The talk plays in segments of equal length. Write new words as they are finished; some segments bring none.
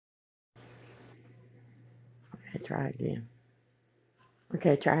Okay, try again.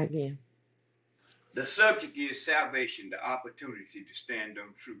 Okay, try again. The subject is salvation, the opportunity to stand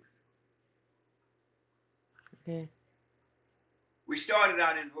on truth. Okay. We started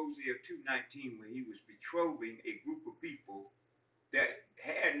out in Hosea 2:19 when he was betrothing a group of people that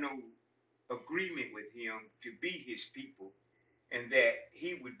had no agreement with him to be his people and that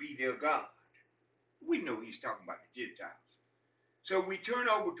he would be their God. We know he's talking about the Gentiles. So we turn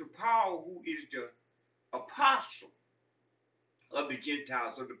over to Paul, who is the apostle of the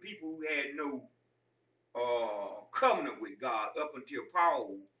Gentiles, of the people who had no covenant with God up until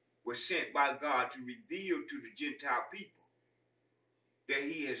Paul was sent by God to reveal to the Gentile people that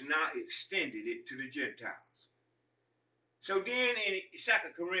he has now extended it to the Gentiles. So then in 2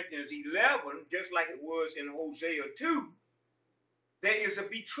 Corinthians 11, just like it was in Hosea 2, there is a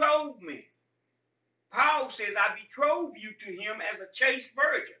betrothment. Paul says, I betroth you to him as a chaste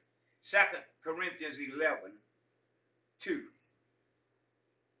virgin. 2 Corinthians 11:2.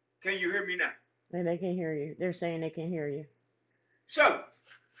 Can you hear me now? And they can hear you. They're saying they can hear you. So,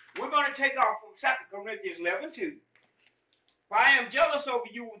 we're going to take off from 2 Corinthians 11:2. For I am jealous over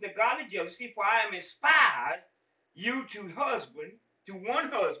you with a godly jealousy, for I am inspired you to one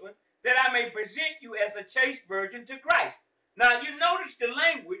husband, that I may present you as a chaste virgin to Christ. Now, you notice the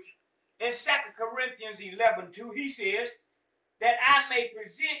language in 2 Corinthians 11:2. He says that I may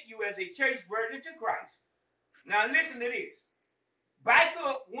present you as a chaste virgin to Christ. Now, listen to this. Back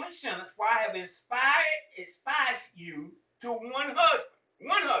up one sentence, for I have inspired you to one husband.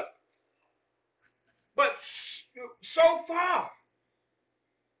 One husband. But so far,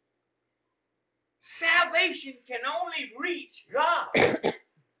 salvation can only reach God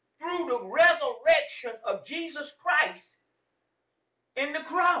through the resurrection of Jesus Christ in the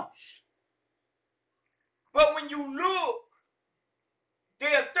cross. But when you look,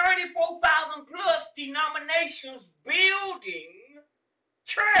 there are 34,000 plus denominations building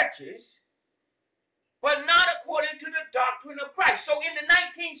churches, but not according to the doctrine of Christ. So in the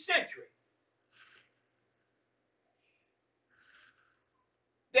 19th century,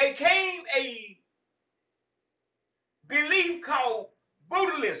 there came a belief called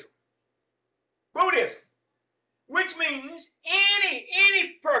Buddhism, which means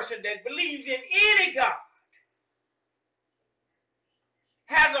any person that believes in any God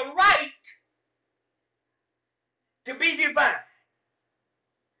has a right to be divine.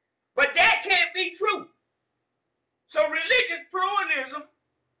 But that can't be true. So religious pluralism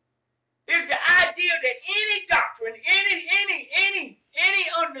is the idea that any doctrine, any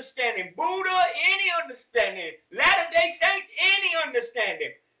understanding, Buddha, any understanding, Latter-day Saints, any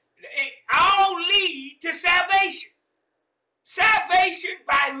understanding, all lead to salvation. Salvation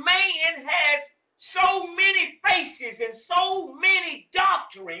by man has so many faces and so many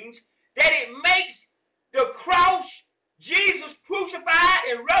doctrines that it makes the cross, Jesus crucified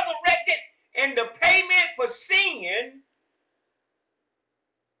and resurrected, and the payment for sin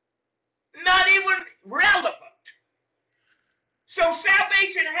not even relevant. So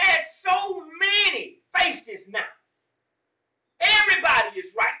salvation has so many faces now. Everybody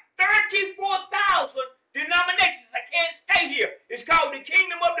is right. 34,000 denominations. I can't stay here. It's called the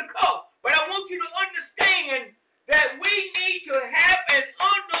kingdom of the cult. But I want you to understand that we need to have an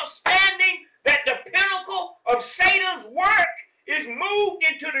understanding that the pinnacle of Satan's work is moved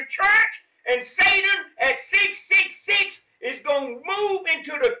into the church, and Satan at 666 is going to move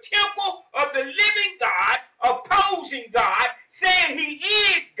into the temple of the living God, opposing God, saying he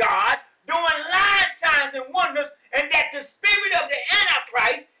is God, doing lying signs and wonders, and that the spirit of the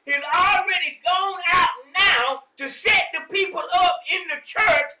Antichrist has already gone out now to set the people up in the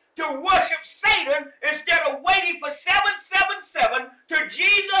church to worship Satan instead of waiting for 777 to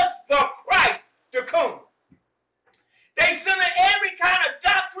Jesus the Christ to come. They send every kind of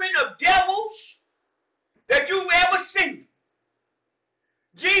doctrine of devils that you've ever seen.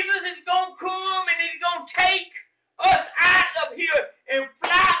 Jesus is going to come and he's going to take us out of here and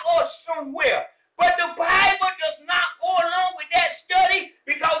fly us somewhere. But the Bible does not go along with that study,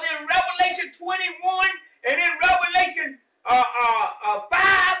 because in Revelation 21 and in Revelation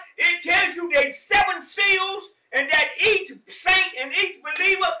 5, it tells you there's 7 seals, and that each saint and each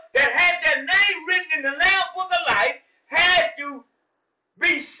believer that has their name written in the Lamb Book of Life has to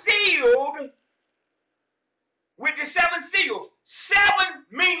be sealed with the 7 seals. 7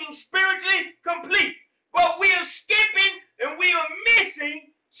 meaning spiritually complete. But we are skipping and we are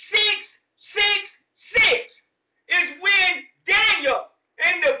missing 666. Is when Daniel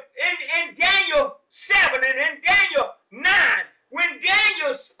in Daniel 7 and in Daniel 9, when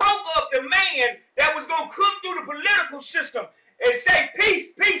Daniel spoke of the man that was going to come through the political system and say peace,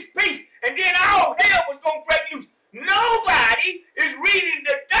 peace,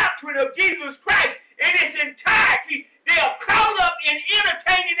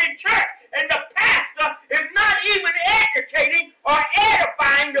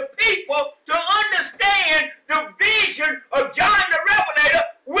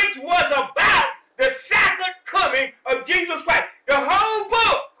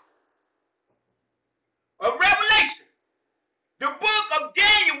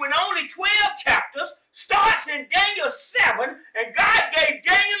 in only 12 chapters, starts in Daniel 7, and God gave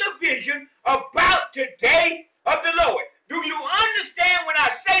Daniel a vision about the day of the Lord. Do you understand when I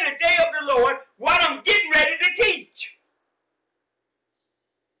say the day of the Lord, what I'm getting ready to teach?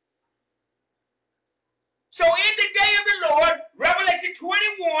 So in the day of the Lord, Revelation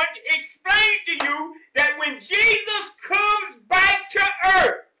 21 explains to you that when Jesus comes back to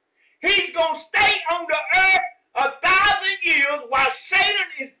earth, he's going to stay on the earth 1,000 years while Satan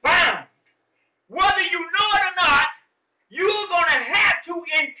is bound. Whether you know it or not, you're going to have to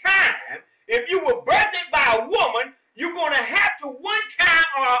in time, if you were birthed by a woman, you're going to have to one time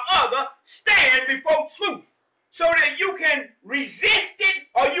or other stand before truth so that you can resist it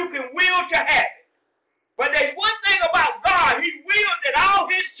or you can will to have it. But there's one thing about God, he wills that all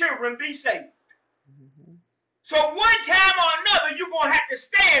his children be saved. Mm-hmm. So one time or another, you're going to have to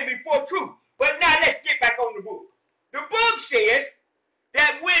stand before truth. But now let's get back on the book. The book says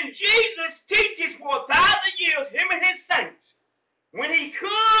that when Jesus teaches for 1,000 years, him and his saints, when he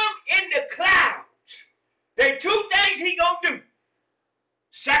come in the clouds, there are two things he going to do.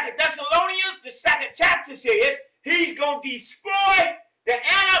 2 Thessalonians, the 2nd chapter says, he's going to destroy the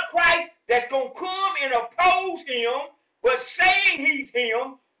Antichrist that's going to come and oppose him, but saying he's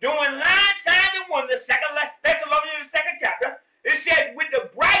him, doing lying signs and wonders. 2 Thessalonians, the 2nd chapter, it says, with the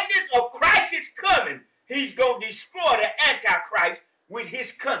brightness of Christ is coming, he's going to destroy the Antichrist with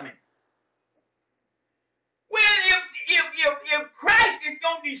his coming. Well, if Christ is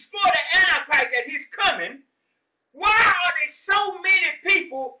going to destroy the Antichrist at his coming, why are there so many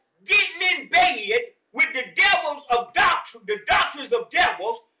people getting in bed with the devils of doctrine, the doctrines of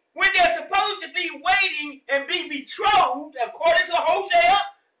devils, when they're supposed to be waiting and be betrothed, according to Hosea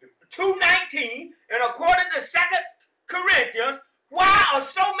 2:19 and according to 2 Corinthians? Why are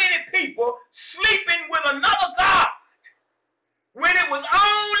so many people sleeping with another God when it was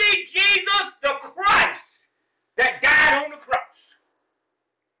only Jesus the Christ that died on the cross?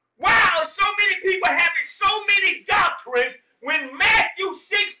 Why are so many people having so many doctrines when Matthew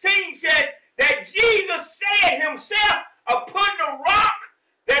 16 says that Jesus said himself, upon the rock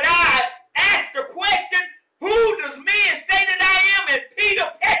that I asked the question, who does men say that I am? And Peter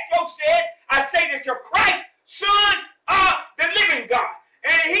Petro says, I say that you're Christ, Son of the living God.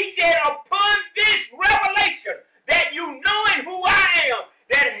 And he said, upon this revelation, that you knowing who I am,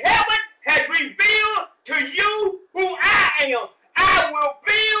 that heaven has revealed to you who I am, I will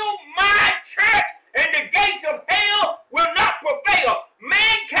build my church, and the gates of hell will not prevail.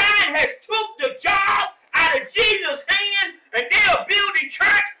 Mankind has took the job out of Jesus' hand, and they are building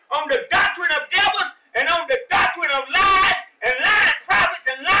church on the doctrine of devils and on the doctrine of lies and lying prophets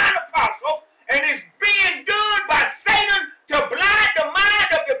and lying apostles, and it's being done by Satan to blind the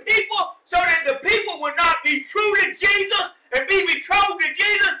mind of the people so that the people will not be true to Jesus and be betrothed to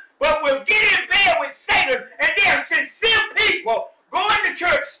Jesus, but will get in bed with Satan. And there are sincere people going to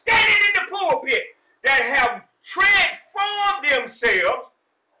church, standing in the pulpit, that have transformed themselves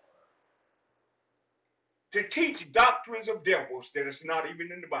to teach doctrines of devils that is not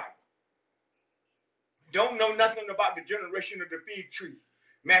even in the Bible. Don't know nothing about the generation of the fig tree.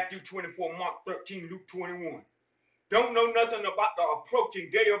 Matthew 24, Mark 13, Luke 21. Don't know nothing about the approaching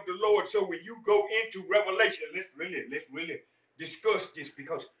day of the Lord. So when you go into Revelation, let's really discuss this,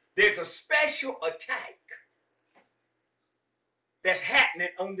 because there's a special attack that's happening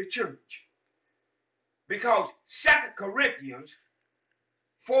on the church. Because 2 Corinthians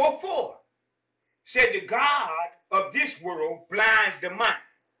 4:4 said the God of this world blinds the mind.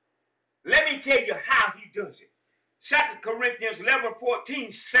 Let me tell you how he does it. 2 Corinthians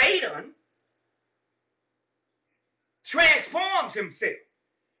 11:14, Satan transforms himself.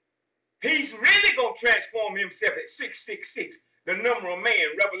 He's really going to transform himself at 666, the number of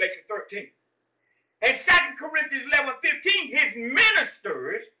man, Revelation 13. And 2 Corinthians 11:15, his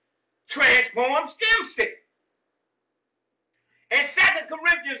ministers transforms themselves. And 2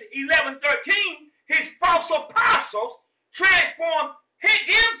 Corinthians 11:13, his false apostles transform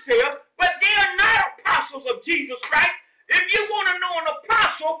themselves, but they are not apostles of Jesus Christ. If you want to know an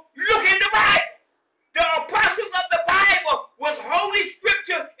apostle, look in the Bible. The apostles of the Bible was Holy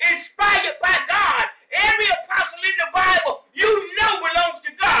Scripture inspired by God. Every apostle in the Bible, you know, belongs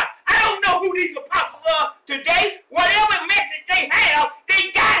to God. I don't know who these apostles are today. Whatever message they have,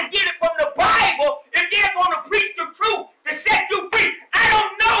 they got to get it from the Bible if they're going to preach the truth to set you free. I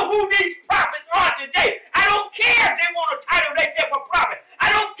don't know who these prophets are today. I don't care if they want to title themselves a prophet.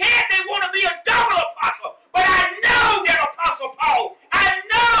 I don't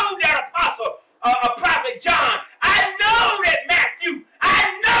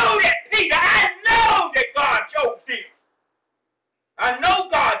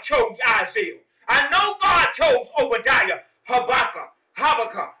Isaiah. I know God chose Obadiah, Habakkuk,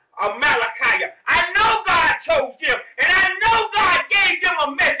 Malachi. I know God chose them, and I know God gave them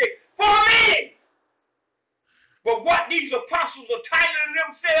a message for me. But what these apostles are titling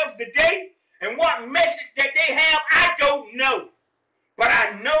themselves today and what message that they have, I don't know. But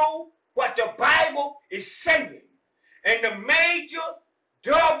I know what the Bible is saying. And the major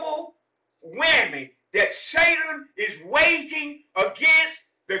double whammy that Satan is waging against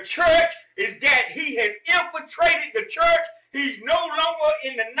the church is that he has infiltrated the church. He's no longer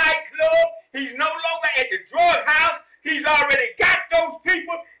in the nightclub. He's no longer at the drug house. He's already got those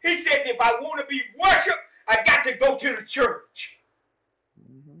people. He says, if I want to be worshiped, I got to go to the church.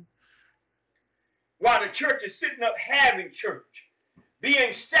 Mm-hmm. While the church is sitting up having church,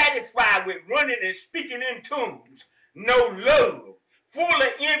 being satisfied with running and speaking in tongues, no love, full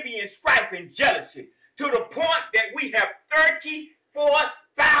of envy and strife and jealousy, to the point that we have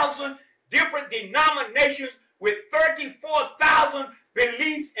 34,000 different denominations with 34,000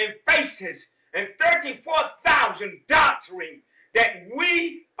 beliefs and faces and 34,000 doctrines that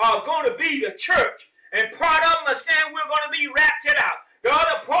we are going to be the church. And part of them are saying we're going to be raptured out. The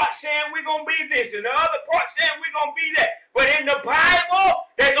other part saying we're going to be this, and the other part saying we're going to be that. But in the Bible,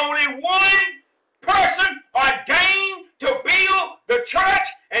 there's only one person ordained to build the church,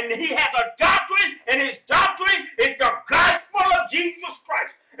 and he has a doctrine, and his doctrine is the gospel of Jesus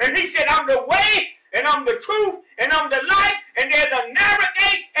Christ. And he said, I'm the way, and I'm the truth, and I'm the life, and there's a narrow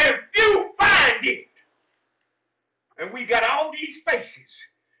gate, and few find it. And we got all these faces,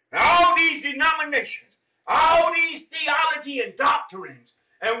 all these denominations, all these theology and doctrines,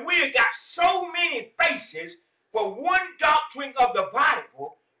 and we have got so many faces for one doctrine of the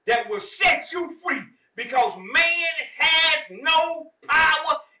Bible that will set you free, because man has no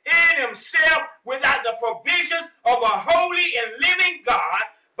power in himself without the provisions of a holy and living God.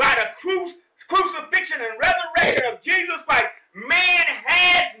 By the crucifixion and resurrection of Jesus Christ, man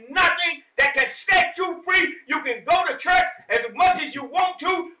has nothing that can set you free. You can go to church as much as you want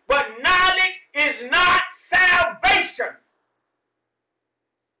to, but knowledge is not salvation.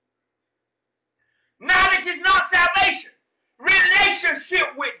 Knowledge is not salvation.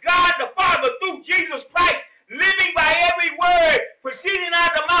 Relationship with God the Father through Jesus Christ, living by every word proceeding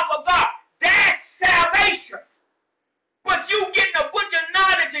out of the mouth of God, that's salvation. But you getting a bunch of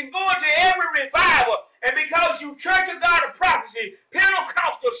knowledge and going to every revival, and because you Church of God of Prophecy,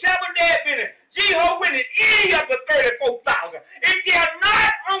 Pentecostal, Seventh-day Adventist, Jehovah's Witness, any of the 34,000, if they're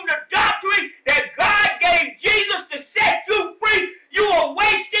not on the doctrine that God gave Jesus to set you free, you are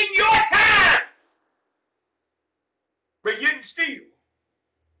wasting your time. But yet still,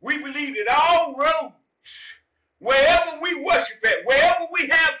 we believe that all roads, wherever we worship at, wherever we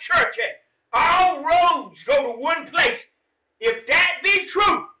have church at, all roads go to one place. If that be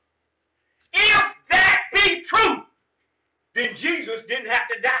true, then Jesus didn't have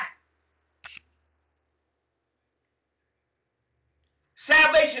to die.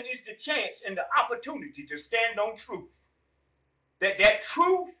 Salvation is the chance and the opportunity to stand on truth. That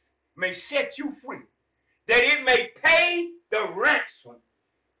truth may set you free. That it may pay the ransom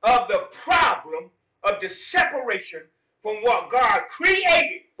of the problem of the separation from what God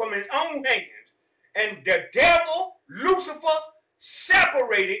created from his own hands. And the devil, Lucifer,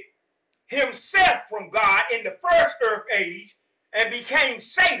 separated himself from God in the first earth age and became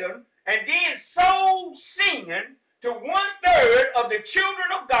Satan, and then sold sin to 1/3 of the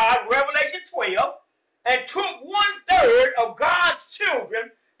children of God, Revelation 12, and took 1/3 of God's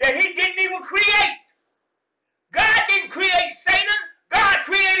children that he didn't even create. God didn't create Satan. God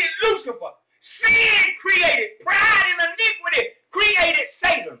created Lucifer. Sin created, pride and iniquity created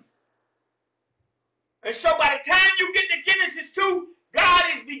Satan. And so by the time you get to Genesis 2, God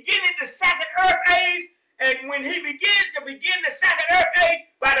is beginning the second earth age, and when he begins to begin the second earth age,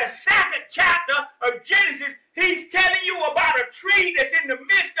 by the second chapter of Genesis, he's telling you about a tree that's in the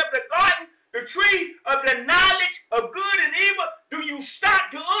midst of the garden, the tree of the knowledge of good and evil. Do you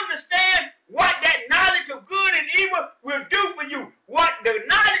stop to understand what that knowledge of good and evil will do for you? What the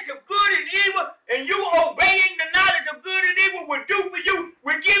knowledge of good and evil, and you obeying the knowledge of good and evil will do for you,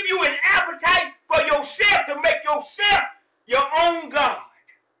 will give you an appetite for yourself to make yourself your own God.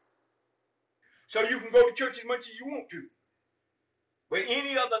 So you can go to church as much as you want to. But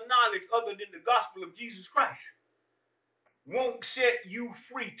any other knowledge other than the gospel of Jesus Christ won't set you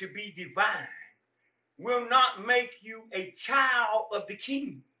free to be divine, will not make you a child of the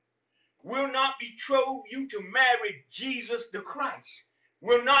King, will not betroth you to marry Jesus the Christ,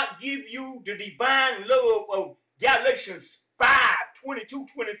 will not give you the divine love of Galatians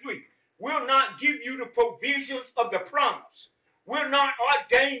 5:22-23, will not give you the provisions of the promise, will not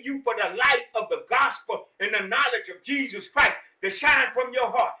ordain you for the light of the gospel and the knowledge of Jesus Christ to shine from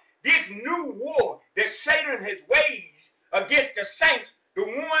your heart. This new war that Satan has waged against the saints, the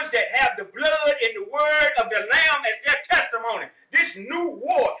ones that have the blood and the word of the Lamb as their testimony, this new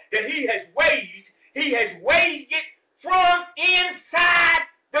war that he has waged it from inside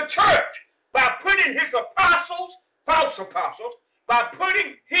the church by putting his apostles, false apostles, by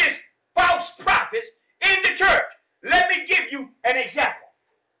putting his false prophets in the church. Let me give you an example.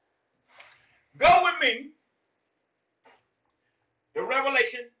 Go with me to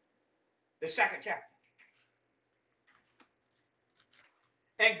Revelation, the 2nd chapter.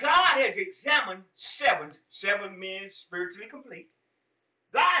 And God has examined seven men spiritually complete.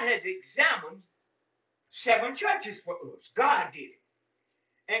 God has examined 7 churches for us. God did it.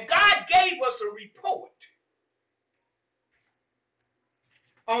 And God gave us a report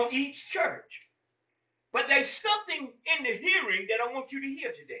on each church. But there's something in the hearing that I want you to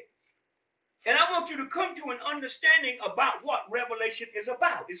hear today. And I want you to come to an understanding about what Revelation is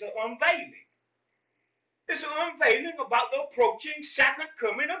about. It's an unveiling. It's an unveiling about the approaching second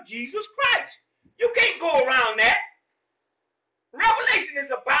coming of Jesus Christ. You can't go around that. Revelation is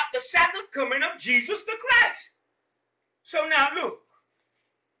about the second coming of Jesus the Christ. So now look.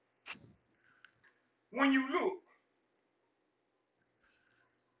 When you look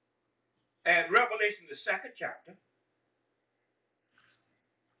at Revelation, the 2nd chapter,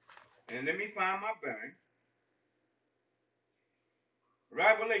 and let me find my bearing.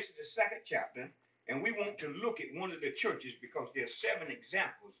 Revelation, the 2nd chapter, and we want to look at one of the churches because there are 7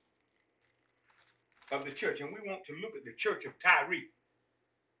 examples of the church, and we want to look at the church of Tyre.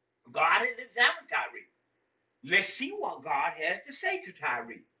 God has examined Tyre. Let's see what God has to say to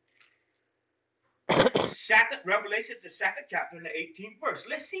Tyre. Revelation, the 2nd chapter, and the 18th verse.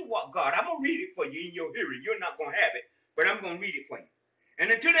 Let's see what God, I'm going to read it for you in your hearing. You're not going to have it, but I'm going to read it for you.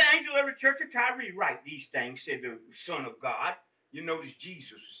 And unto the angel of the church of Tyre write these things, said the Son of God. You notice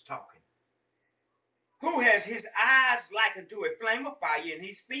Jesus is talking. Who has his eyes like unto a flame of fire, and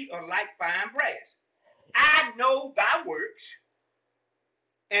his feet are like fine brass. I know thy works,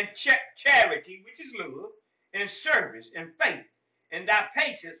 and charity, which is love, and service, and faith, and thy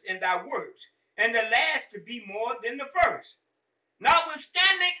patience, and thy works, and the last to be more than the first.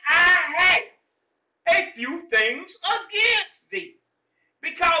 Notwithstanding, I have a few things against thee,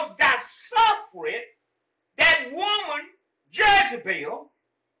 because thou sufferest that woman Jezebel,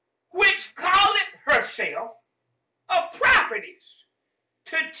 which calleth herself a prophetess,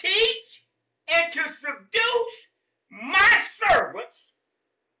 to teach and to seduce my servants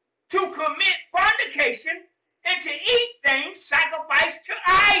to commit fornication and to eat things sacrificed to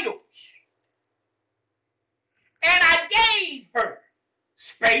idols. And I gave her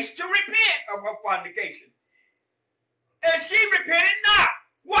space to repent of her fornication. And she repented not.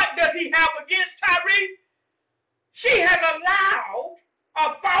 What does he have against Tyre? She has allowed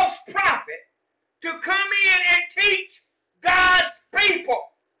a false prophet to come in and teach God's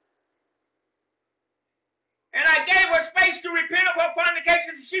people. And I gave her space to repent of her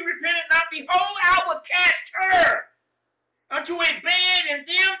fornication, and she repented not. Behold, I will cast her unto a bed, and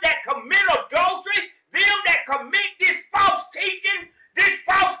them that commit adultery, them that commit this false teaching, this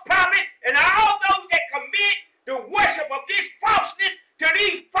false prophet, and all those that commit the worship of this falseness to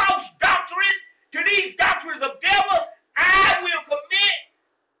these false doctrines, to these doctrines of devil, I will commit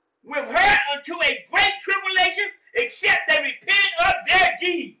with her unto a great tribulation, except they repent of their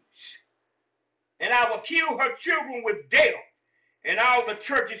deeds. And I will kill her children with death. And all the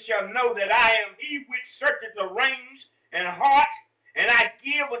churches shall know that I am he which searcheth the reins and hearts, and I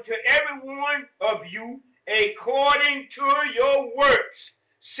give unto every one of you according to your works.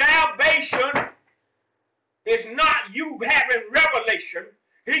 Salvation is not you having revelation.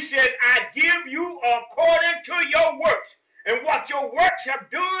 He says, I give you according to your works. And what your works have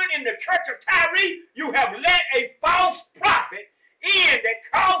done in the church of Tyre, you have let a false prophet in that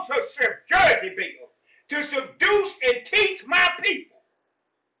calls herself Jezebel to seduce and teach my people.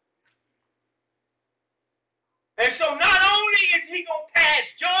 And so not only is he going to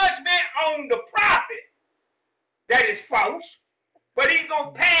pass judgment on the prophet that is false, but he's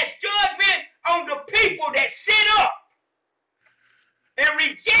going to pass judgment on the people that sit up and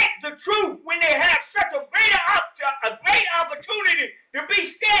reject the truth when they have such a great opportunity to be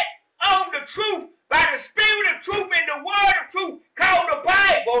set on the truth by the spirit of truth and the word of truth called the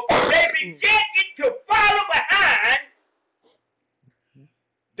Bible. They reject it to follow behind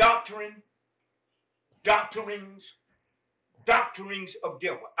doctrines of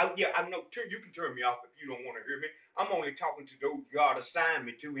devil. I know you can turn me off if you don't want to hear me. I'm only talking to those God assigned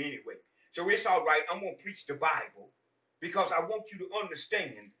me to anyway. So it's all right. I'm going to preach the Bible because I want you to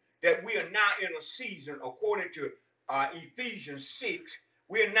understand that we are now in a season, according to Ephesians 6,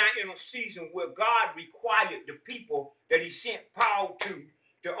 we are now in a season where God required the people that he sent Paul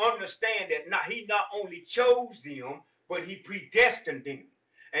to understand that he not only chose them, but he predestined them.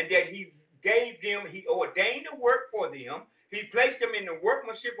 And that he gave them, he ordained the work for them. He placed them in the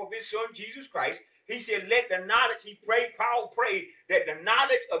workmanship of his son, Jesus Christ. He said, let the knowledge, Paul prayed that the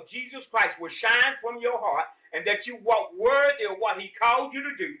knowledge of Jesus Christ will shine from your heart and that you walk worthy of what he called you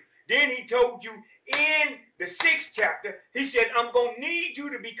to do. Then he told you in the 6th chapter, he said, I'm going to need you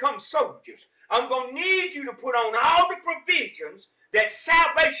to become soldiers. I'm going to need you to put on all the provisions that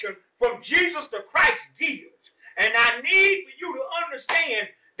salvation from Jesus the Christ gives. And I need for you to understand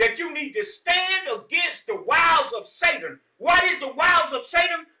that you need to stand against the wiles of Satan. What is the wiles of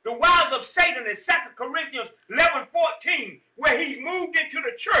Satan? The wiles of Satan is 2 Corinthians 11:14, where he's moved into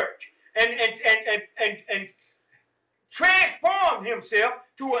the church and transformed himself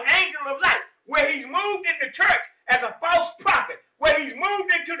to an angel of light, where he's moved in the church as a false prophet, where he's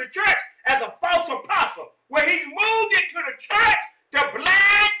moved into the church as a false apostle, where he's moved into the church to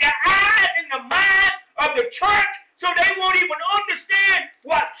blind the eyes and the mind of the church so they won't even understand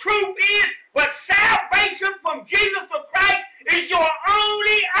what truth is. But salvation from Jesus Christ is your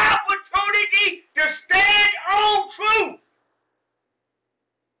only opportunity to stand on truth.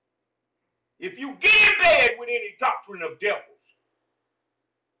 If you get in bed with any doctrine of devils,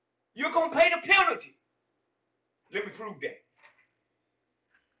 you're going to pay the penalty. Let me prove that.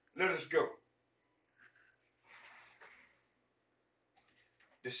 Let us go.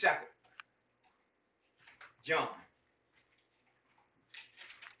 The 2nd John.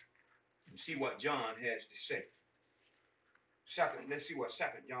 Let's see what John has to say. Let's see what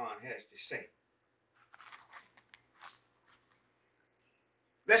 2nd John has to say.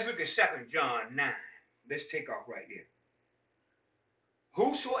 Let's look at 2nd John 9. Let's take off right there.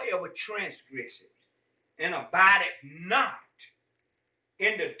 Whosoever transgresseth and abideth not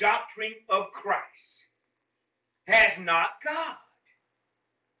in the doctrine of Christ has not God.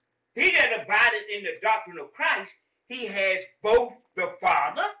 He that abideth in the doctrine of Christ, he has both the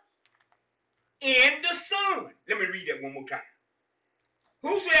Father and the Son. Let me read that one more time.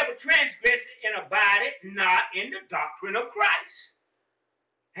 Whosoever transgresseth and abideth not in the doctrine of Christ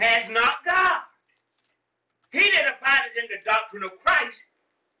has not God. He that abideth in the doctrine of Christ,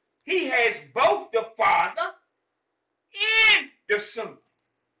 he has both the Father and the Son.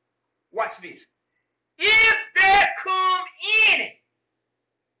 Watch this. If there come any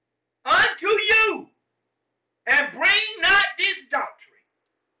unto you and bring not this doctrine,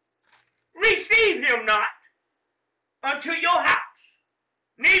 receive him not unto your house,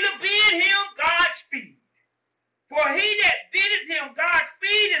 neither bid him Godspeed. For he that biddeth him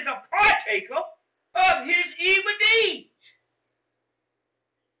Godspeed is a partaker of his evil deeds.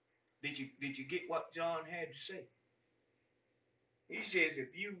 Did you get what John had to say? He says,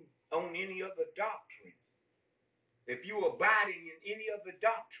 if you own any other doctrine, if you abiding in any other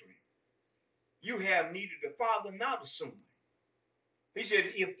doctrine, you have neither the Father nor the Son. He says,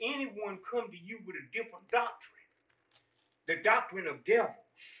 if anyone come to you with a different doctrine, the doctrine of devils,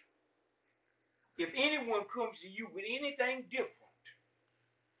 if anyone comes to you with anything different,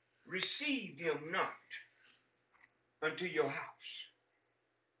 receive them not unto your house.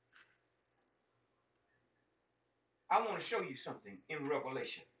 I want to show you something in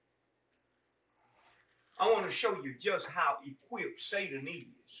Revelation. I want to show you just how equipped Satan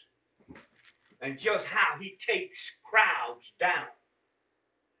is, and just how he takes crowds down,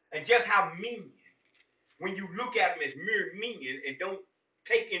 and just how mean, when you look at him as mere mean and don't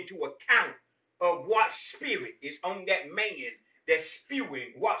take into account of what spirit is on that man that's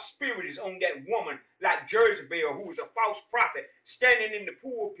spewing, what spirit is on that woman like Jezebel, who is a false prophet, standing in the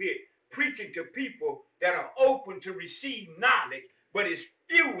pulpit preaching to people that are open to receive knowledge, but is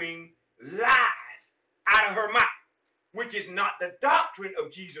spewing lies out of her mouth, which is not the doctrine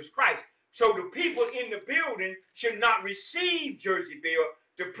of Jesus Christ. So the people in the building should not receive Jezebel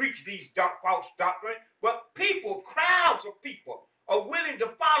to preach these false doctrines, but people, crowds of people, are willing to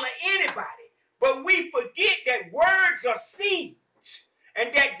follow anybody. But we forget that words are seeds,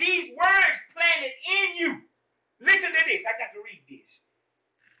 and that these words planted in you. Listen to this. I got to read this.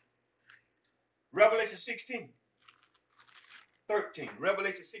 Revelation 16:13.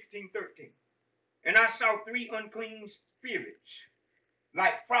 Revelation 16:13. And I saw 3 unclean spirits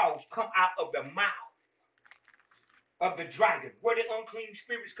like frogs come out of the mouth of the dragon. Where did unclean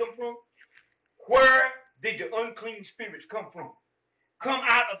spirits come from? Where did the unclean spirits come from? Come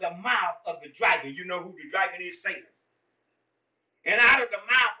out of the mouth of the dragon. You know who the dragon is? Satan. And out of the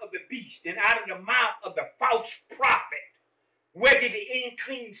mouth of the beast, and out of the mouth of the false prophet. Where did the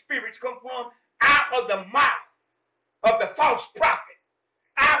unclean spirits come from? Out of the mouth of the false prophet,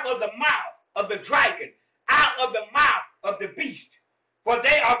 out of the mouth of the dragon, out of the mouth of the beast. For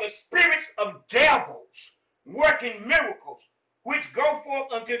they are the spirits of devils, working miracles, which go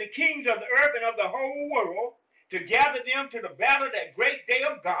forth unto the kings of the earth and of the whole world, to gather them to the battle of that great day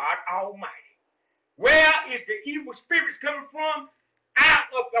of God Almighty. Where is the evil spirits coming from? Out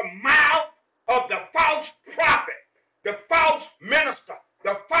of the mouth of the false prophet, the false minister,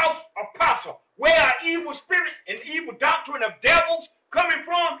 the false apostle. Where are evil spirits and evil doctrine of devils coming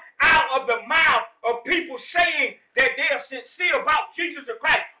from? Out of the mouth of people saying that they are sincere about Jesus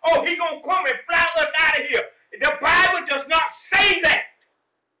Christ. Oh, he gonna come and fly us out of here. The Bible does not say that.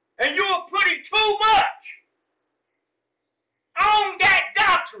 And you are putting too much on that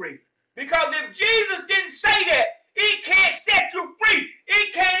doctrine. Because if Jesus didn't say that, he can't set you free.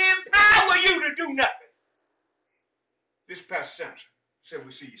 He can't empower you to do nothing. This is Pastor Sampson. So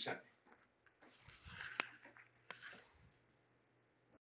we'll see you Sunday.